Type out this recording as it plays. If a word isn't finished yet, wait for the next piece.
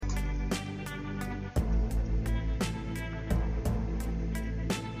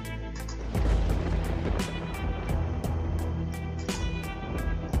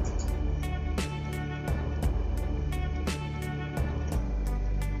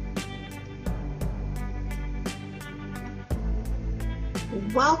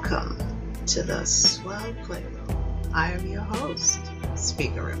Welcome to the Swell Playroom. I am your host,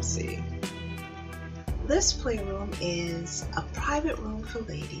 Speaker MC. This playroom is a private room for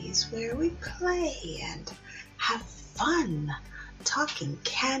ladies where we play and have fun, talking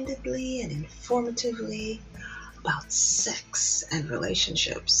candidly and informatively about sex and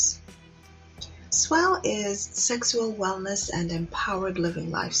relationships. Swell is sexual wellness and empowered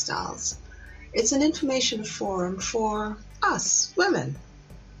living lifestyles. It's an information forum for us, women,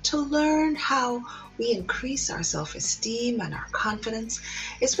 to learn how we increase our self-esteem and our confidence.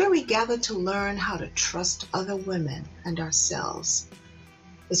 It's where we gather to learn how to trust other women and ourselves.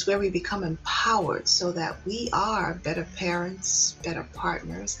 It's where we become empowered so that we are better parents, better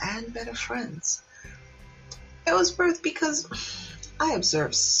partners, and better friends. It was birthed because I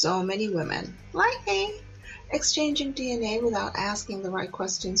observed so many women, like me, exchanging DNA without asking the right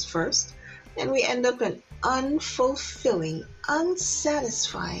questions first. And we end up in unfulfilling,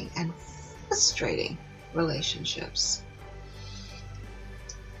 unsatisfying, and frustrating relationships.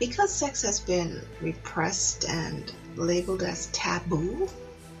 Because sex has been repressed and labeled as taboo,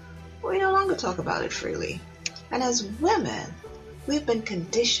 we no longer talk about it freely. And as women, we've been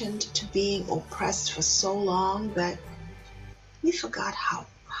conditioned to being oppressed for so long that we forgot how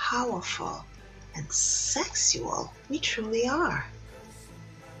powerful and sexual we truly are.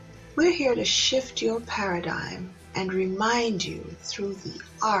 We're here to shift your paradigm and remind you through the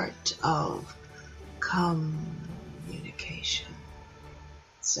art of communication.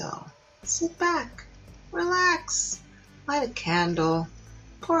 So, sit back, relax, light a candle,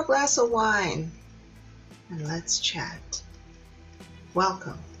 pour a glass of wine, and let's chat.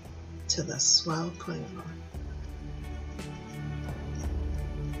 Welcome to the Swell Playroom.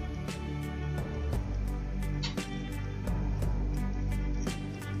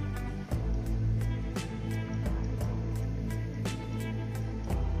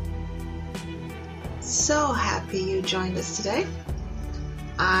 So happy you joined us today.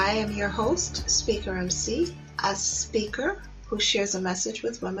 I am your host, Speaker MC, a speaker who shares a message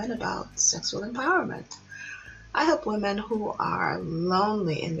with women about sexual empowerment. I help women who are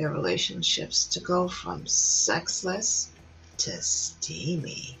lonely in their relationships to go from sexless to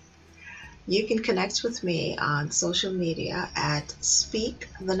steamy. You can connect with me on social media at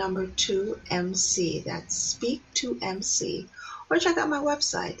Speak2MC. That's Speak2MC. Or check out my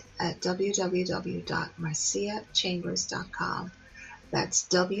website at www.marciachambers.com. That's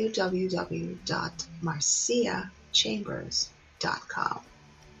www.marciachambers.com.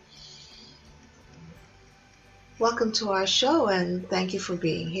 Welcome to our show and thank you for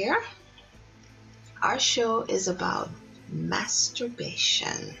being here. Our show is about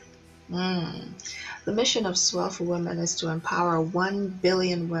masturbation. The mission of Swell for Women is to empower 1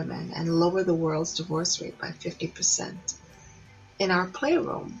 billion women and lower the world's divorce rate by 50%. In our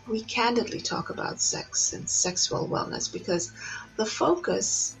playroom, we candidly talk about sex and sexual wellness because the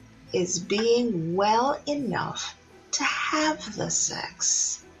focus is being well enough to have the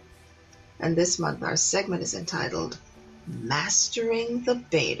sex. And this month, our segment is entitled Mastering the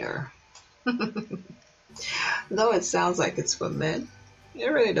Baiter. Though it sounds like it's for men, it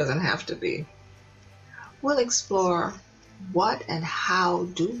really doesn't have to be. We'll explore what and how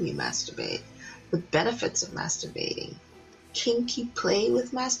do we masturbate, the benefits of masturbating, kinky play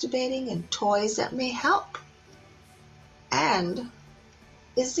with masturbating, and toys that may help. And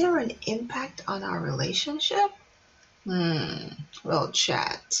is there an impact on our relationship? We'll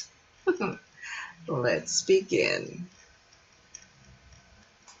chat. Let's begin.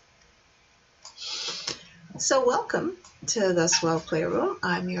 So welcome to the Swell Playroom.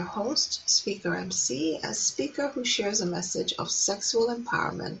 I'm your host, Speaker MC, a speaker who shares a message of sexual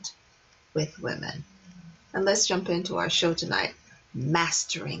empowerment with women. And let's jump into our show tonight,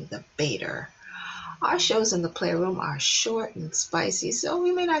 Mastering the Baiter. Our shows in the Playroom are short and spicy, so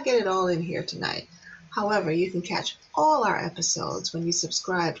we may not get it all in here tonight. However, you can catch all our episodes when you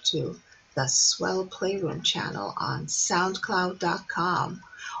subscribe to the Swell Playroom channel on SoundCloud.com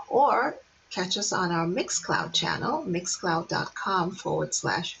or catch us on our Mixcloud channel,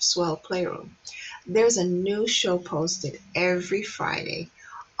 mixcloud.com/Swell Playroom. There's a new show posted every Friday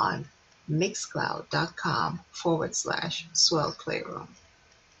on mixcloud.com/Swell Playroom.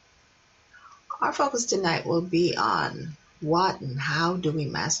 Our focus tonight will be on what and how do we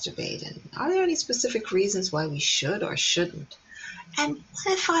masturbate, and are there any specific reasons why we should or shouldn't? And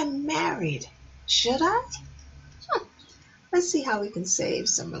what if I'm married? Should I? Let's see how we can save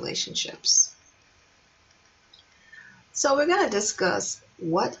some relationships. So we're going to discuss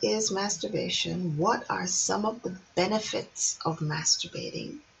what is masturbation, what are some of the benefits of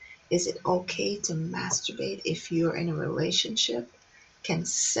masturbating, is it okay to masturbate if you're in a relationship, Can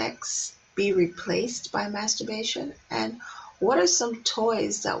sex be replaced by masturbation? And what are some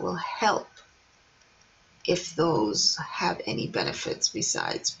toys that will help if those have any benefits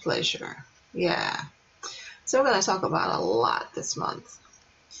besides pleasure? Yeah. So we're going to talk about a lot this month.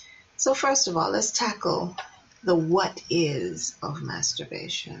 So first of all, let's tackle the what is of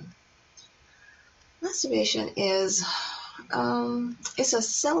masturbation. Masturbation is it's a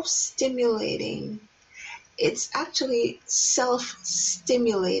self-stimulating. It's actually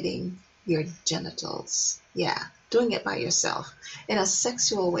self-stimulating your genitals. Yeah, doing it by yourself in a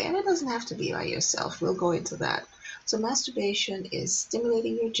sexual way, and it doesn't have to be by yourself. We'll go into that. So masturbation is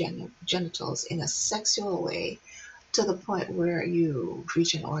stimulating your genitals in a sexual way to the point where you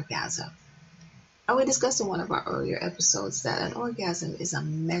reach an orgasm. And we discussed in one of our earlier episodes that an orgasm is a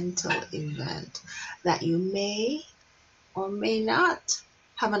mental event that you may or may not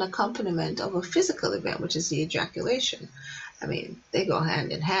have an accompaniment of a physical event, which is the ejaculation. I mean, they go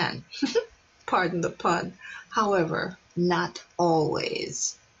hand in hand. Pardon the pun. However, not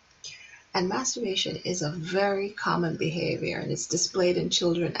always. And masturbation is a very common behavior, and it's displayed in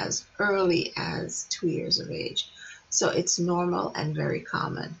children as early as 2 years of age. So it's normal and very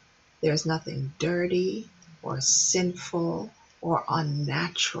common. There's nothing dirty or sinful or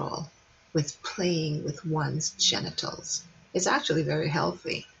unnatural with playing with one's genitals. It's actually very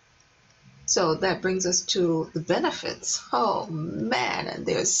healthy. So that brings us to the benefits. Oh man, and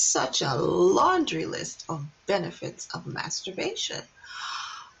there's such a laundry list of benefits of masturbation.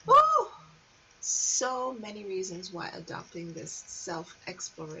 Oh, so many reasons why adopting this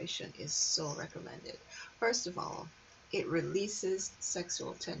self-exploration is so recommended. First of all, it releases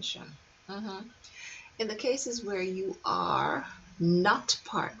sexual tension. Mhm. In the cases where you are not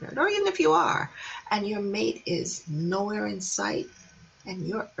partnered, or even if you are, and your mate is nowhere in sight, and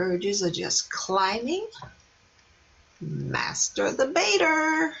your urges are just climbing, master the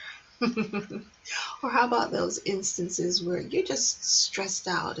baiter. Or how about those instances where you're just stressed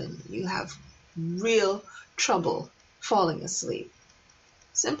out and you have real trouble falling asleep?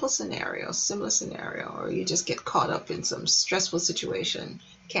 Similar scenario, or you just get caught up in some stressful situation,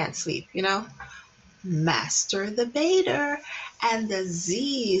 can't sleep, Master the baiter, and the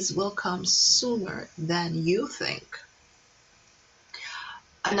Z's will come sooner than you think.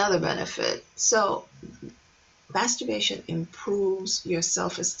 Another benefit. So, masturbation improves your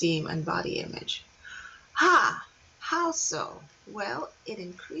self-esteem and body image. How so? Well, it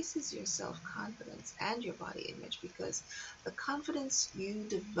increases your self-confidence and your body image because the confidence you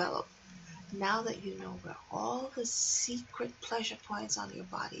develop now that you know where all the secret pleasure points on your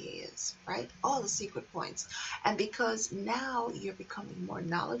body is, right? All the secret points. And because now you're becoming more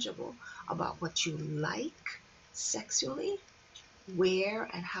knowledgeable about what you like sexually, where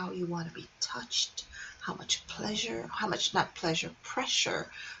and how you want to be touched, how much pleasure, how much not pleasure,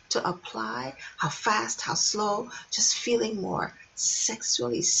 pressure to apply, how fast, how slow, just feeling more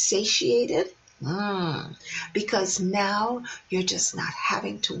sexually satiated. Because now you're just not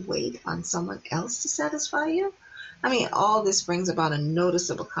having to wait on someone else to satisfy you. I mean, all this brings about a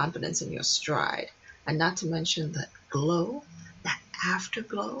noticeable confidence in your stride, and not to mention that glow, that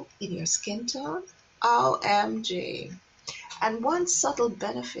afterglow in your skin tone. OMG. And one subtle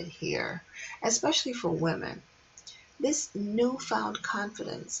benefit here, especially for women, this newfound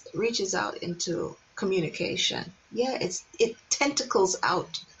confidence reaches out into communication. Yeah, it tentacles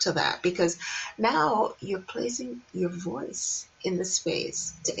out to that because now you're placing your voice in the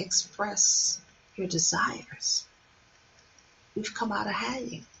space to express your desires. You've come out of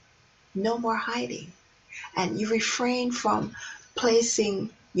hiding. No more hiding. And you refrain from placing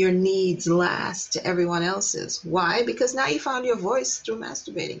your needs last to everyone else's. Why? Because now you found your voice through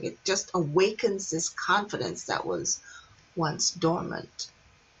masturbating. It just awakens this confidence that was once dormant.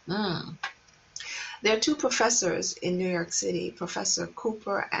 There are two professors in New York City, Professor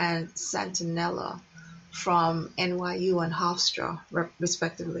Cooper and Santinella from NYU and Hofstra,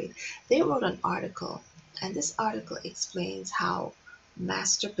 respectively. They wrote an article, and this article explains how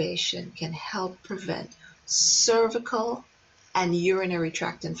masturbation can help prevent cervical and urinary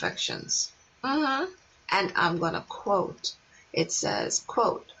tract infections. And I'm going to quote. It says,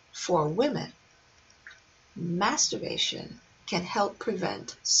 quote, "For women, masturbation can help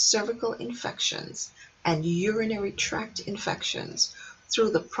prevent cervical infections and urinary tract infections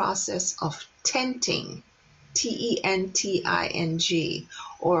through the process of tenting, Tenting,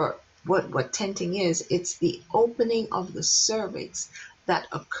 or what tenting is, it's the opening of the cervix that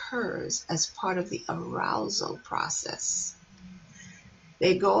occurs as part of the arousal process."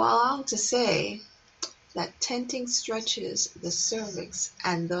 They go along to say that tenting stretches the cervix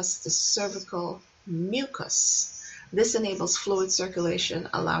and thus the cervical mucus, This enables fluid circulation,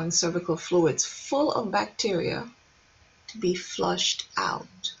 allowing cervical fluids full of bacteria to be flushed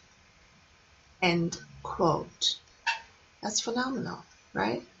out. End quote. That's phenomenal,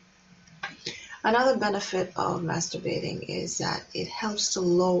 right? Another benefit of masturbating is that it helps to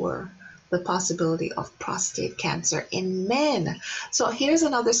lower the possibility of prostate cancer in men. So here's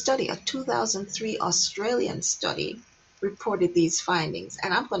another study. A 2003 Australian study reported these findings,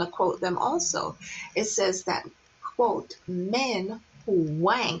 and I'm going to quote them also. It says that, quote, men who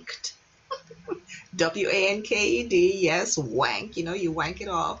wanked, WANKED, yes, wank, you wank it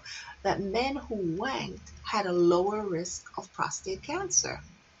off, that men who wanked had a lower risk of prostate cancer,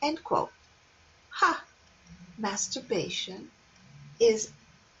 end quote. Ha! Masturbation is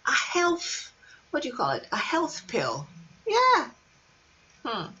a health, what do you call it? A health pill. Yeah.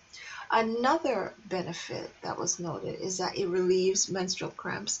 Another benefit that was noted is that it relieves menstrual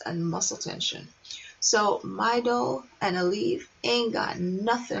cramps and muscle tension. So Midol and Aleve ain't got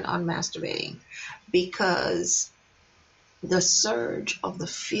nothing on masturbating because the surge of the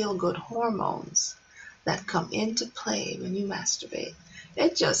feel-good hormones that come into play when you masturbate,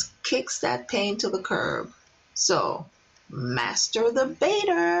 it just kicks that pain to the curb. So master the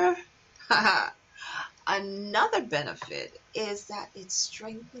baiter. Another benefit is that it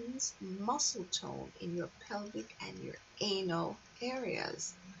strengthens muscle tone in your pelvic and your anal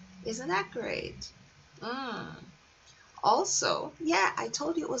areas. Isn't that great? Also, yeah, I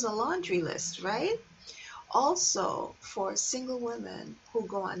told you it was a laundry list, right? Also, for single women who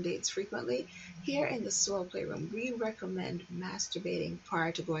go on dates frequently, here in the Soil Playroom, we recommend masturbating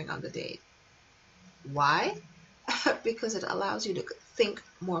prior to going on the date. Why? Because it allows you to think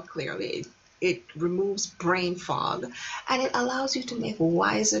more clearly. It removes brain fog, and it allows you to make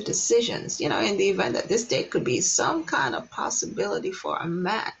wiser decisions. In the event that this date could be some kind of possibility for a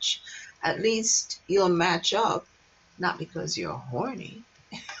match, at least you'll match up, not because you're horny.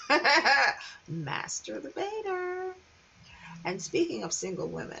 Master the baiter. And speaking of single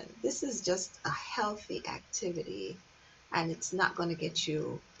women, this is just a healthy activity, and it's not going to get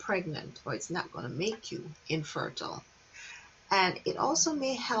you pregnant, or it's not going to make you infertile. And it also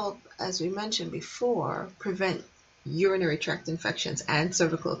may help, as we mentioned before, prevent urinary tract infections and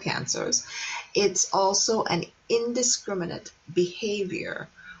cervical cancers. It's also an indiscriminate behavior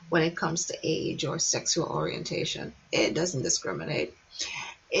when it comes to age or sexual orientation. It doesn't discriminate.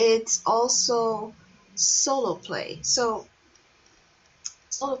 It's also solo play. So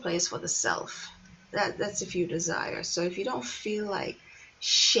solo play is for the self. That's if you desire. So if you don't feel like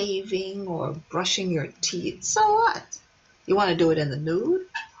shaving or brushing your teeth, so what? You want to do it in the nude,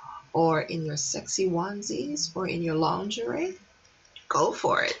 or in your sexy onesies, or in your lingerie? Go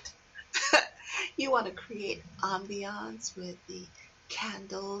for it. You want to create ambiance with the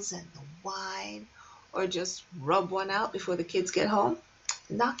candles and the wine, or just rub one out before the kids get home?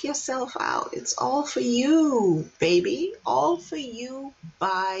 Knock yourself out. It's all for you, baby. All for you,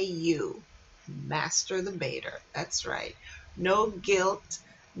 by you. Master the baiter. That's right. No guilt,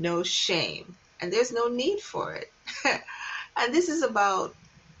 no shame. And there's no need for it. And this is about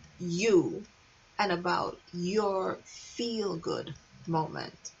you and about your feel good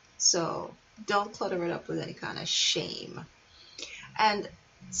moment. So don't clutter it up with any kind of shame. And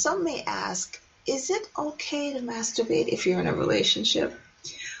some may ask, is it okay to masturbate if you're in a relationship?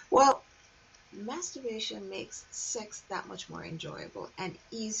 Well, masturbation makes sex that much more enjoyable and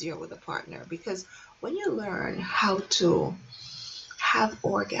easier with a partner, because when you learn how to have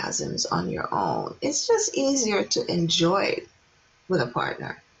orgasms on your own, it's just easier to enjoy it with a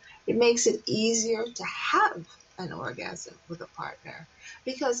partner. It makes it easier to have an orgasm with a partner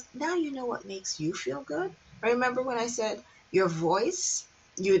because now you know what makes you feel good. Remember when I said your voice,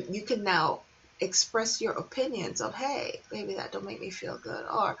 you can now express your opinions of, hey, baby, that don't make me feel good,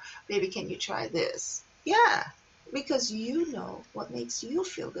 or baby, can you try this? Yeah, because you know what makes you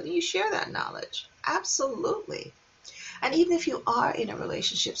feel good and you share that knowledge. Absolutely. And even if you are in a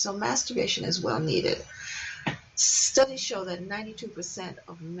relationship, so masturbation is well needed. Studies show that 92%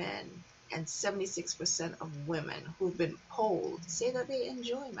 of men and 76% of women who've been polled say that they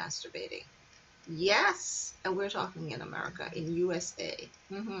enjoy masturbating. Yes, and we're talking in America, in USA.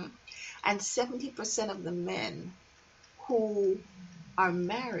 And 70% of the men who are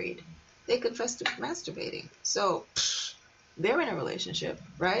married, they confess to masturbating. So they're in a relationship,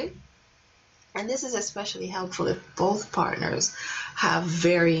 right? And this is especially helpful if both partners have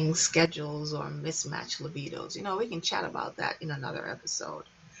varying schedules or mismatched libidos. We can chat about that in another episode.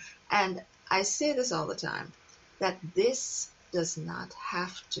 And I say this all the time, that this does not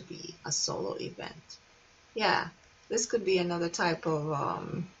have to be a solo event. Yeah, this could be another type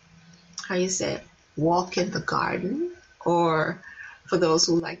of, how you say it? walk in the garden, or for those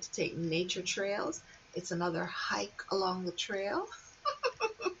who like to take nature trails, it's another hike along the trail.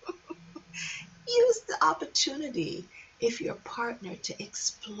 Use the opportunity if your partner to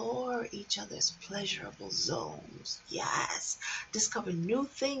explore each other's pleasurable zones. Yes, discover new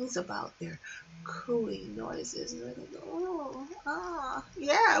things about their cooing noises. Oh,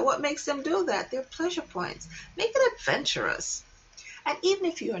 yeah, what makes them do that? Their pleasure points. Make it adventurous. And even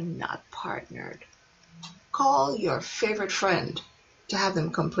if you're not partnered, call your favorite friend to have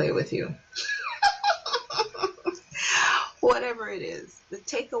them come play with you. Whatever it is, the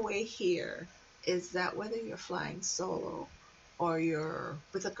takeaway here is that whether you're flying solo or you're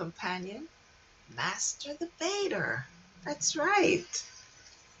with a companion, master the Vader. That's right.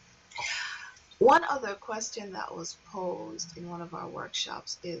 One other question that was posed in one of our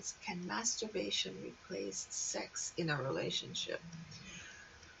workshops is, can masturbation replace sex in a relationship?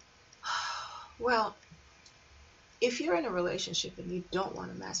 Well, if you're in a relationship and you don't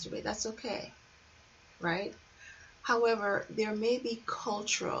want to masturbate, that's okay, right? However, there may be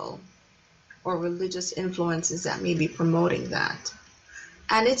cultural or religious influences that may be promoting that.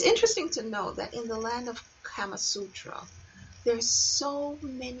 And it's interesting to note that in the land of Kama Sutra, there's so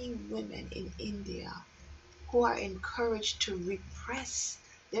many women in India who are encouraged to repress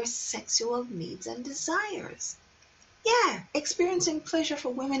their sexual needs and desires. Yeah, experiencing pleasure for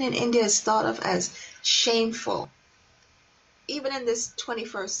women in India is thought of as shameful. Even in this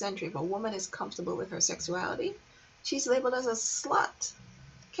 21st century, if a woman is comfortable with her sexuality, she's labeled as a slut.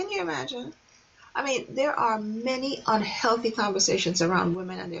 Can you imagine? I mean, there are many unhealthy conversations around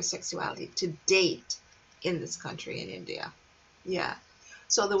women and their sexuality to date in this country, in India. Yeah.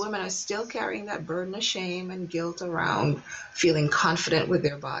 So the women are still carrying that burden of shame and guilt around feeling confident with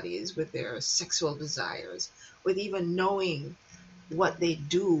their bodies, with their sexual desires, with even knowing what they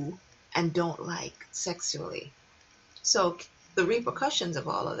do and don't like sexually. So the repercussions of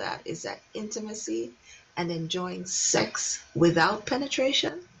all of that is that intimacy and enjoying sex without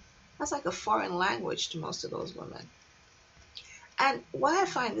penetration, that's like a foreign language to most of those women. And why I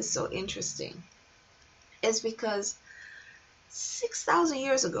find this so interesting is because 6,000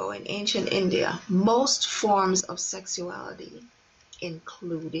 years ago in ancient India, most forms of sexuality,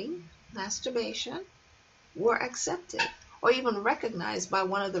 including masturbation, were accepted or even recognized by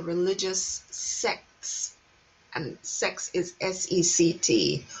one of the religious sects. And sex is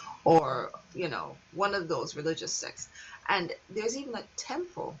SECT, or, one of those religious sects. And there's even a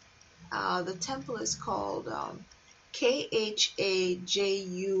temple. The temple is called Khajuraho,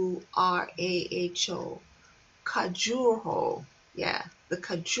 Khajuraho. Yeah, the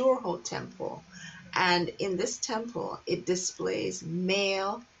Khajuraho temple. And in this temple, it displays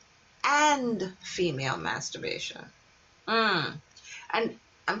male and female masturbation. And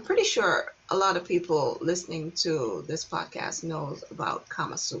I'm pretty sure a lot of people listening to this podcast knows about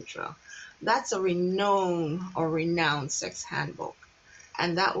Kama Sutra. That's a renowned sex handbook.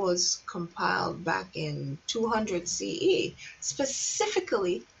 And that was compiled back in 200 CE,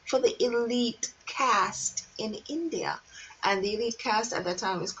 specifically for the elite caste in India. And the elite caste at that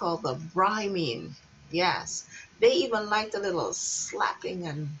time was called the Brahmin. Yes, they even liked a little slapping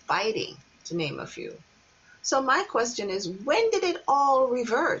and biting, to name a few. So my question is, when did it all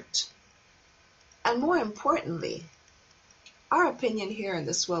revert? And more importantly, our opinion here in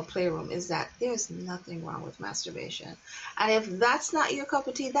the Swell Playroom is that there's nothing wrong with masturbation. And if that's not your cup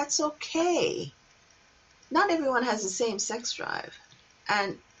of tea, that's okay. Not everyone has the same sex drive.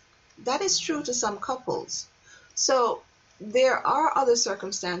 And that is true to some couples. So there are other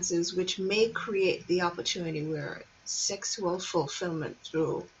circumstances which may create the opportunity where sexual fulfillment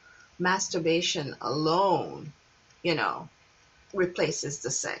through masturbation alone, replaces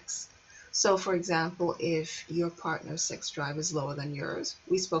the sex. So, for example, if your partner's sex drive is lower than yours,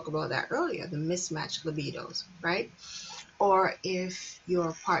 we spoke about that earlier, the mismatched libidos, right? Or if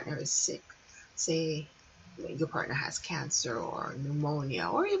your partner is sick, say your partner has cancer or pneumonia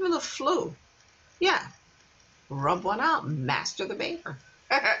or even the flu, yeah, rub one out, master the behavior.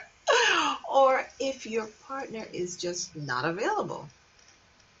 Or if your partner is just not available,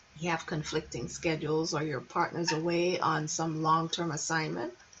 you have conflicting schedules, or your partner's away on some long-term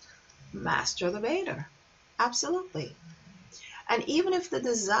assignment, master the Vader. Absolutely. And even if the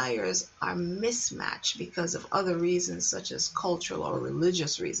desires are mismatched because of other reasons, such as cultural or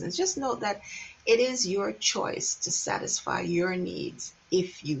religious reasons, just note that it is your choice to satisfy your needs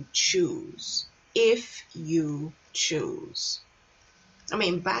if you choose. If you choose. I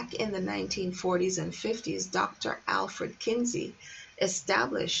mean, back in the 1940s and 50s, Dr. Alfred Kinsey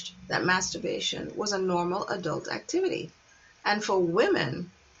established that masturbation was a normal adult activity. And for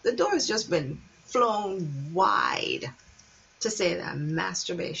women, the door has just been flown wide to say that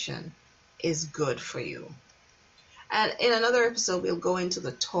masturbation is good for you. And in another episode, we'll go into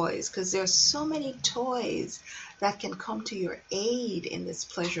the toys because there's so many toys that can come to your aid in this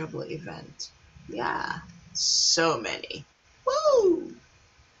pleasurable event. Yeah, so many. Woo!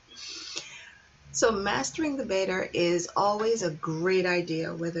 So mastering the beta is always a great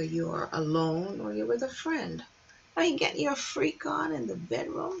idea, whether you're alone or you're with a friend. I mean, getting your freak on in the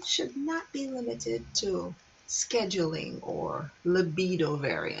bedroom should not be limited to scheduling or libido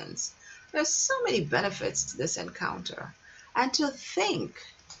variance. There's so many benefits to this encounter. And to think,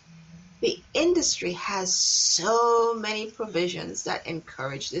 the industry has so many provisions that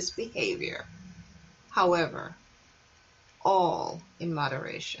encourage this behavior. However, all in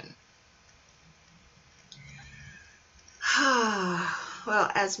moderation. Well,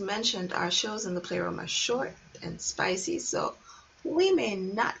 as mentioned, our shows in the Playroom are short and spicy, so we may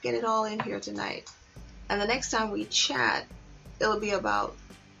not get it all in here tonight. And the next time we chat, it'll be about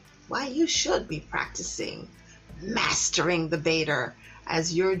why you should be practicing mastering the beta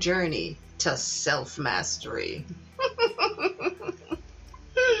as your journey to self-mastery.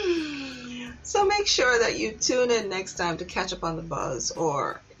 So make sure that you tune in next time to catch up on the buzz,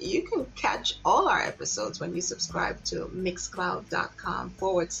 or you can catch all our episodes when you subscribe to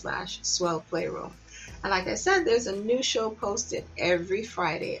mixcloud.com/Swell Playroom. And like I said, there's a new show posted every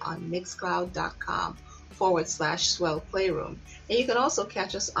Friday on mixcloud.com/Swell Playroom. And you can also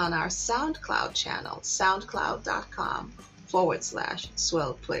catch us on our SoundCloud channel,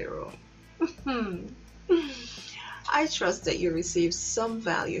 soundcloud.com/Swell Playroom. I trust that you received some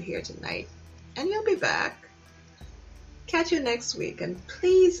value here tonight, and you'll be back. Catch you next week, and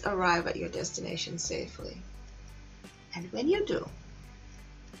please arrive at your destination safely. And when you do,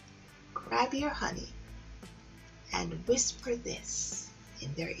 grab your honey and whisper this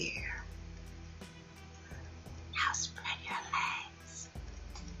in their ear. Now spread your legs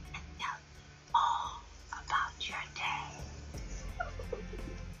and tell me all about your day.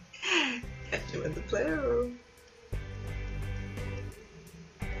 Catch you in the playroom.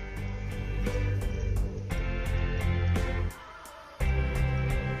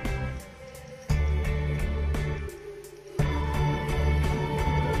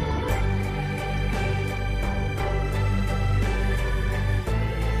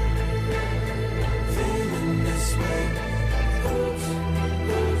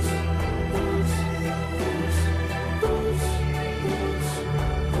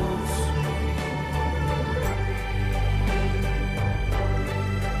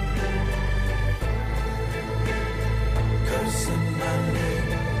 Cursing my name.